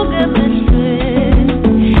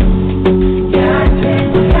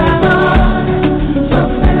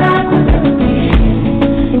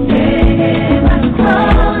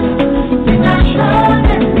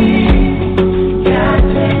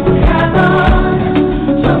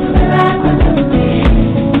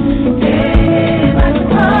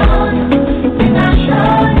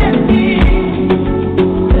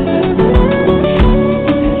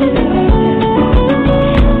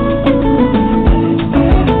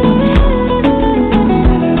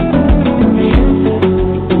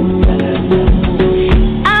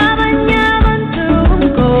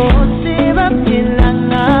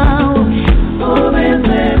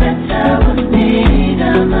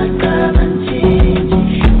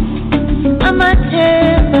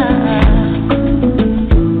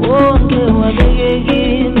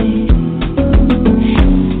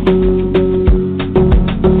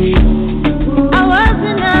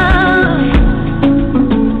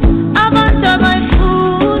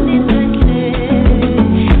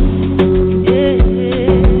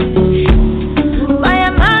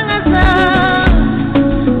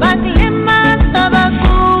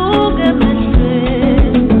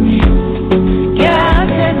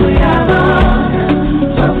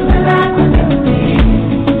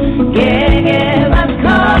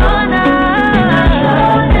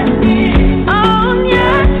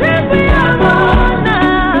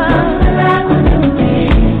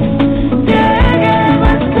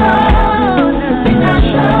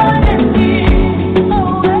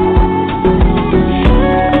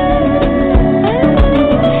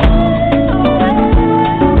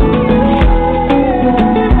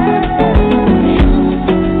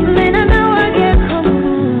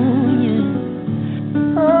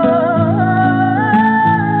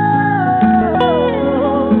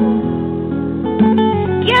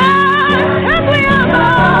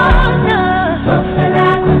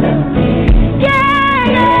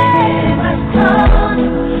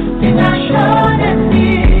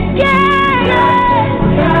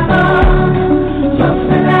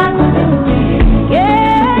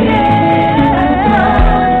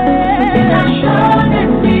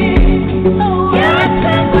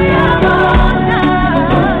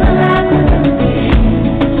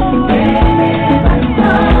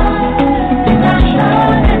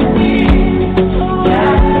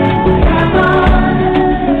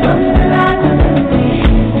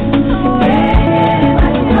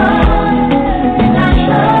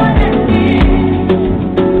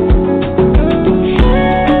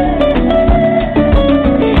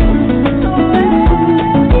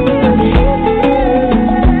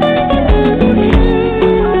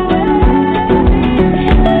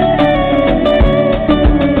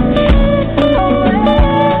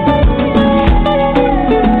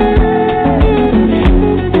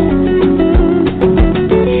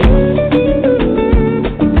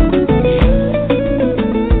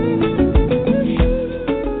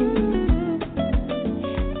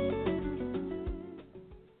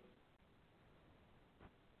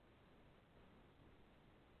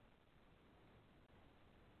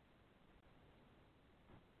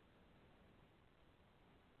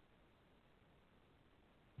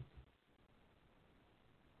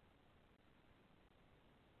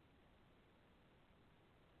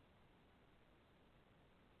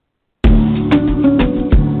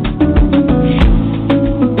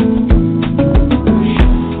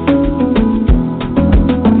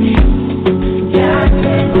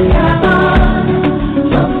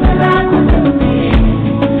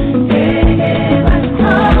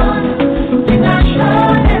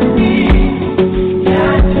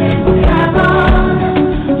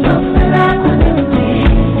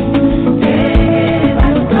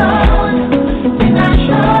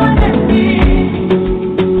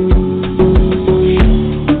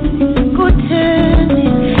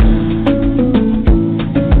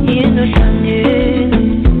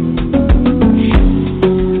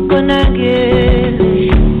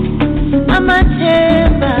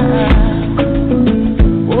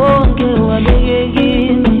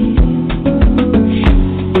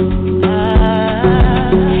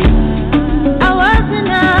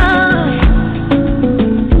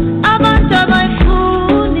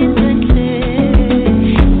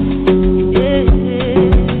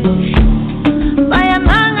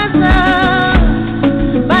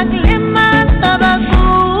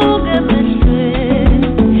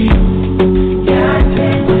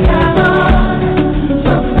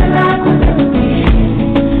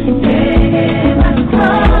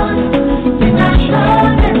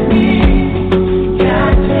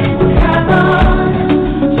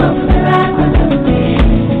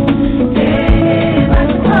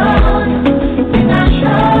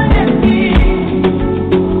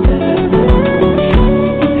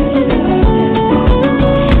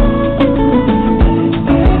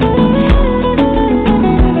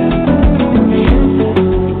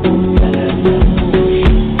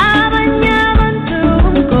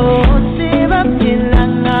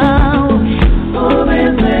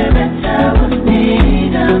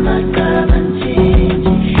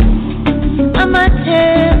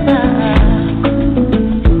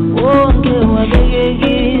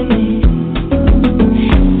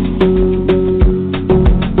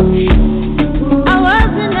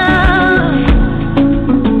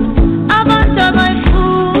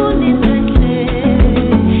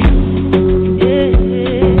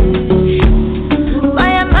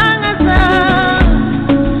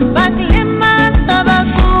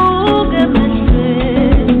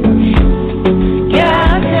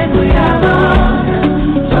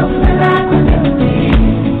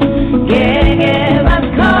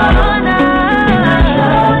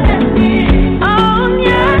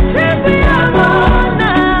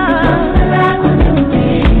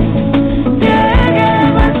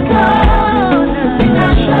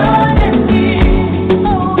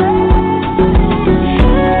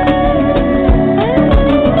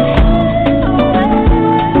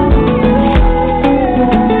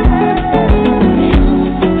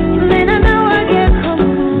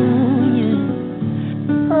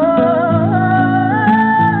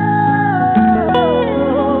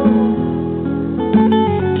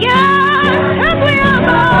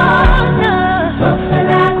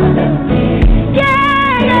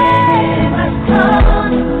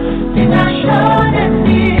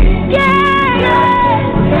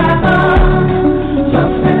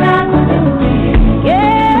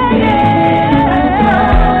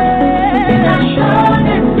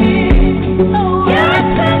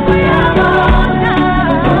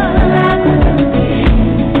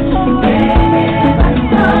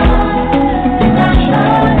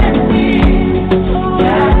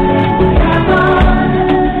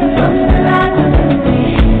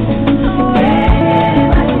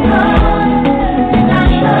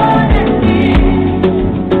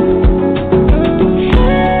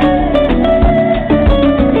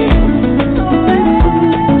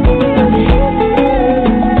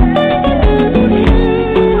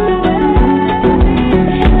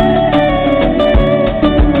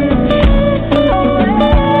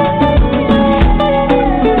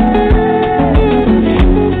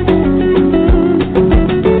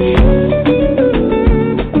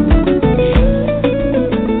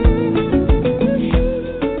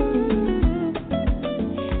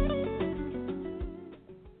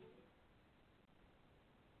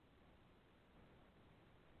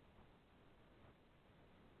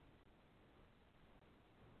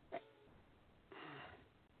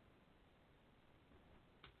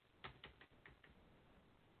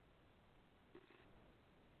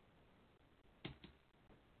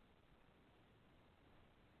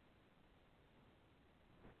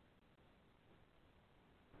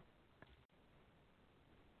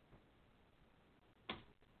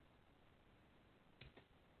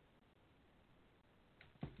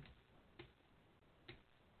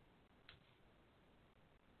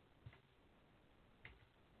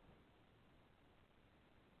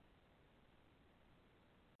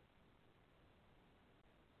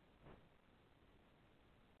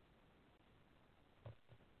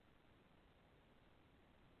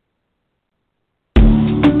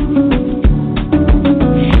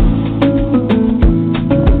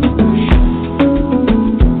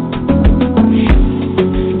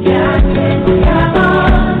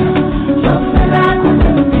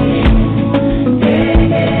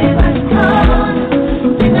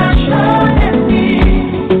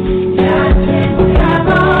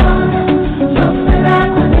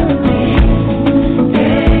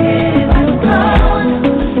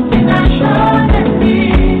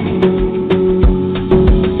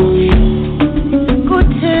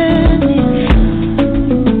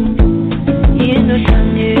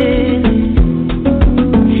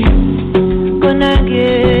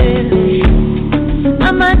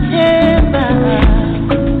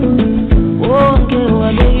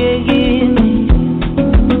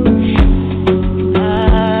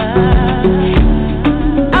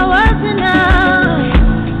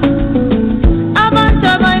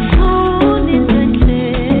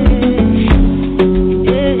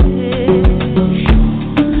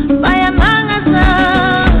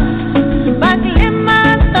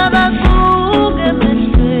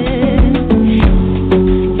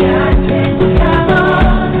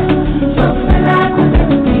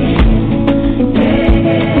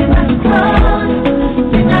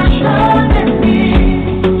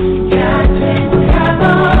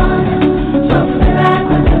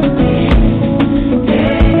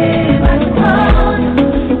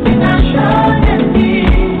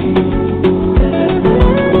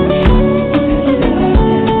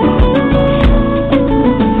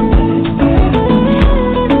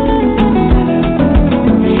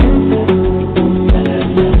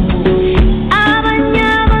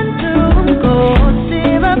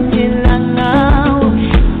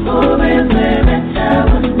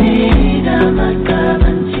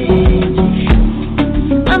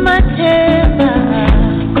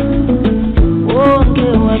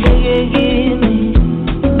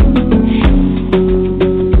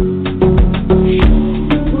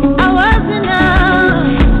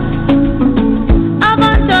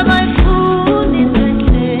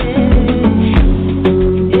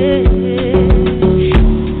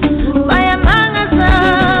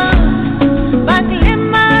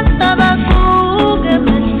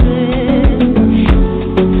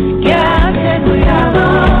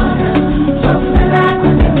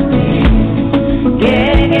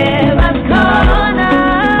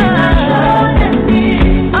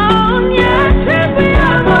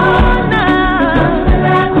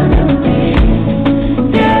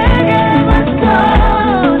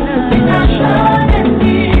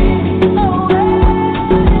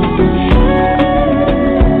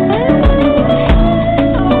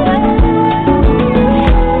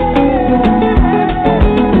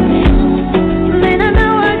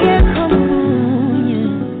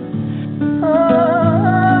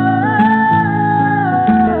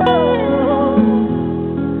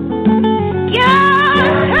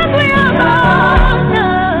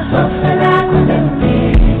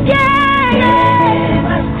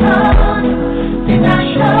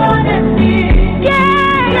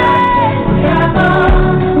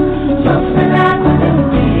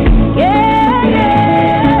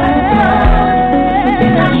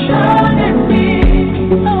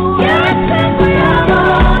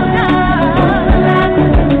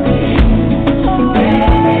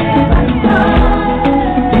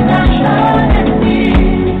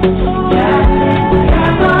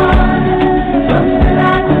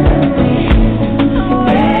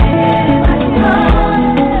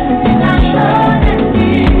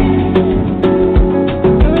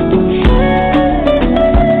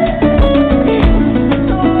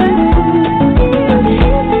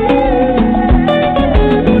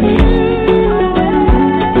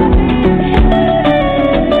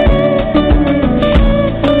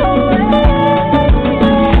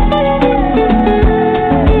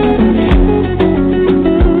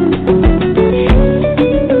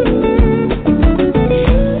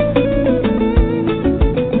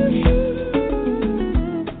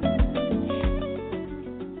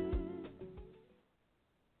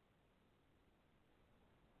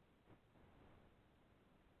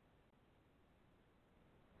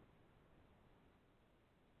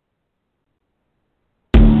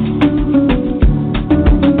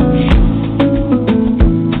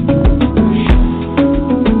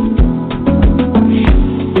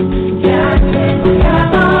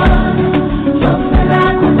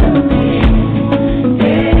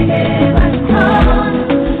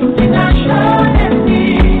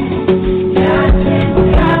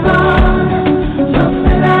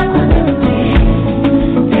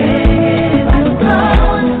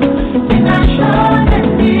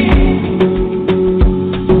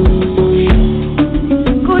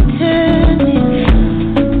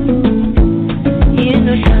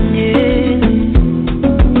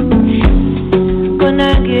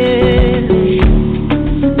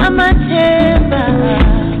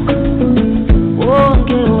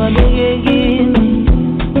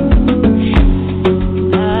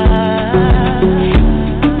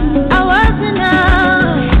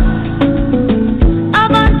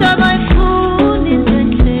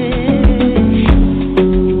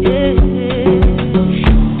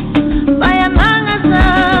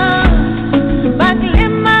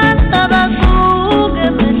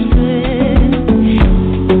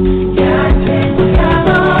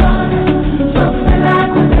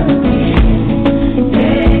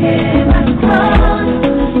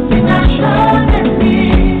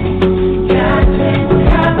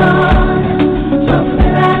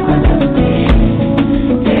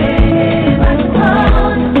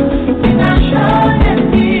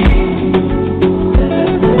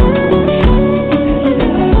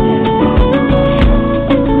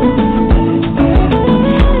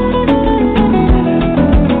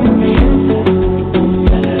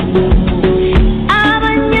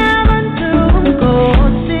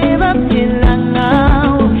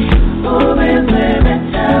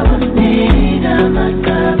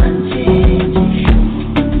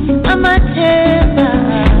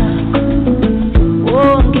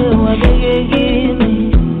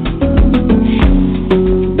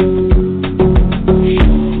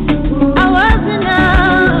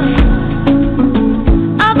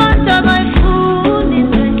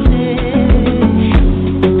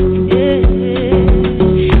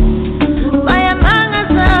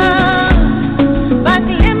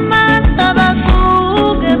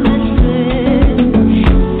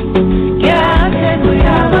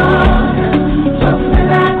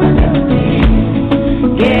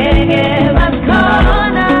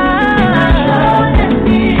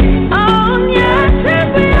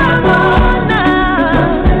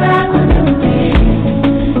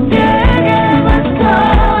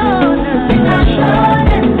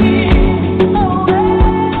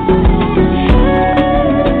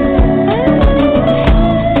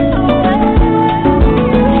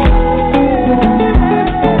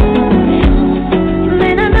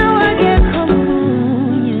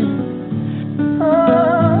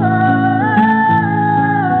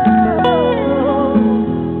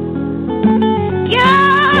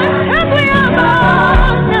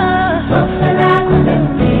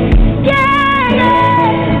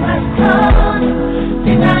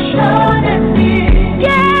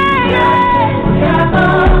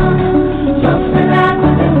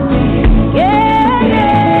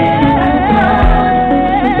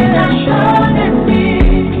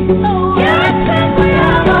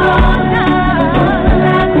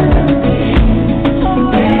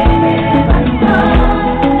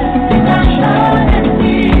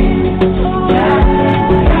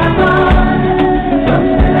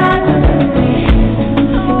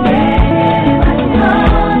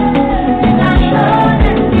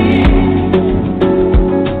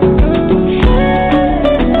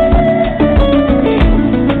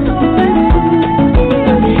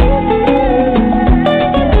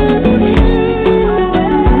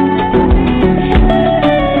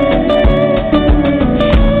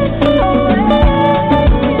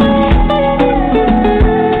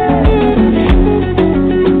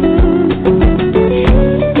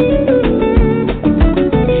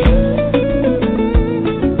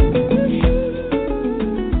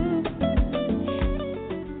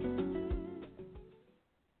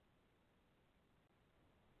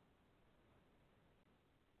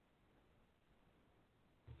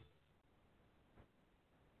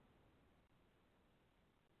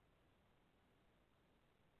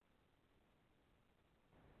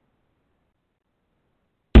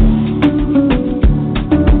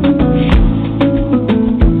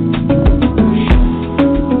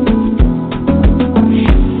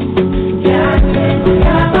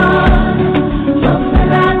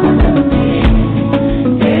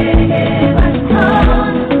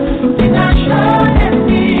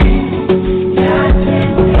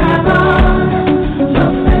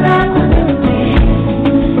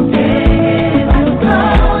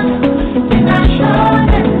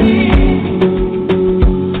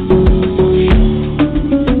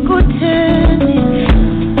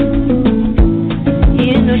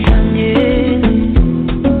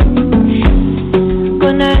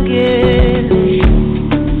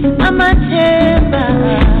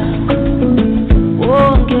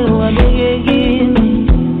Malenge